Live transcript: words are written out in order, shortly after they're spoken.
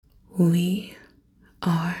We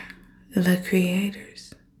are the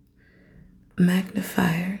creators.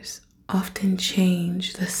 Magnifiers often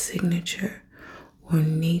change the signature or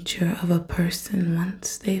nature of a person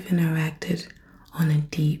once they've interacted on a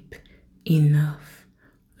deep enough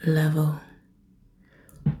level.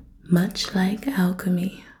 Much like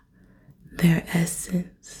alchemy, their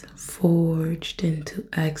essence forged into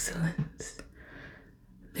excellence,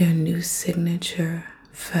 their new signature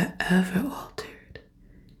forever altered,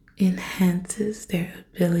 enhances their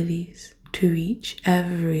abilities to reach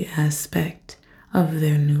every aspect of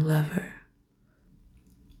their new lover.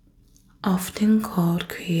 Often called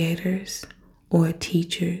creators or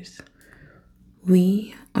teachers,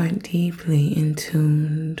 we are deeply in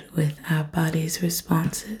tune with our body's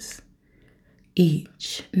responses.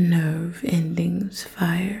 Each nerve ending's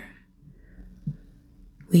fire.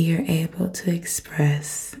 We are able to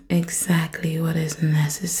express exactly what is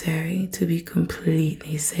necessary to be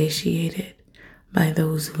completely satiated by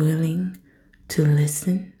those willing to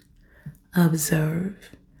listen,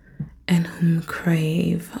 observe, and whom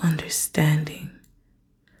crave understanding.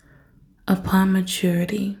 Upon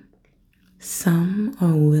maturity, some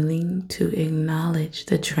are willing to acknowledge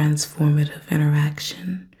the transformative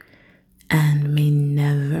interaction and may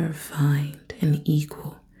never find an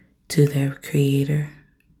equal to their creator.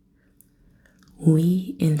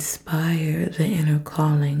 We inspire the inner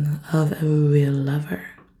calling of a real lover.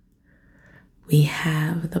 We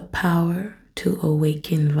have the power to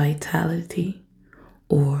awaken vitality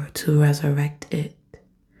or to resurrect it,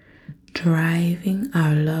 driving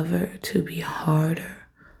our lover to be harder,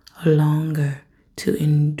 longer, to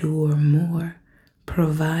endure more,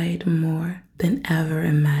 provide more than ever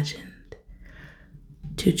imagined,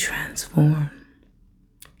 to transform.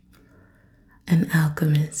 An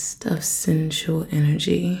alchemist of sensual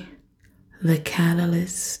energy, the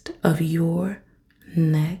catalyst of your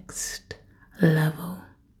next level,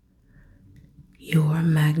 your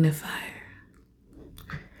magnifier.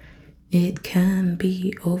 It can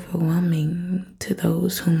be overwhelming to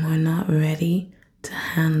those whom are not ready to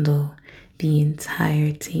handle the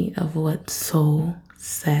entirety of what soul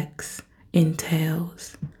sex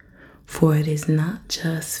entails, for it is not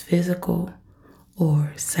just physical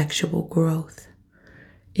or sexual growth.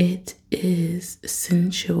 It is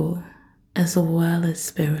sensual as well as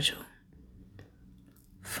spiritual,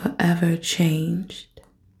 forever changed,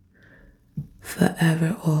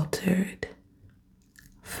 forever altered,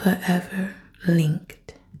 forever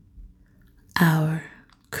linked. Our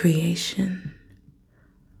creation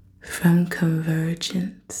from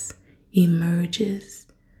convergence emerges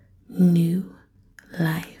new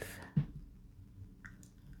life.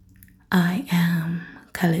 I am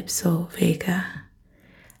Calypso Vega,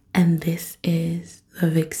 and this is the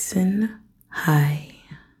Vixen High.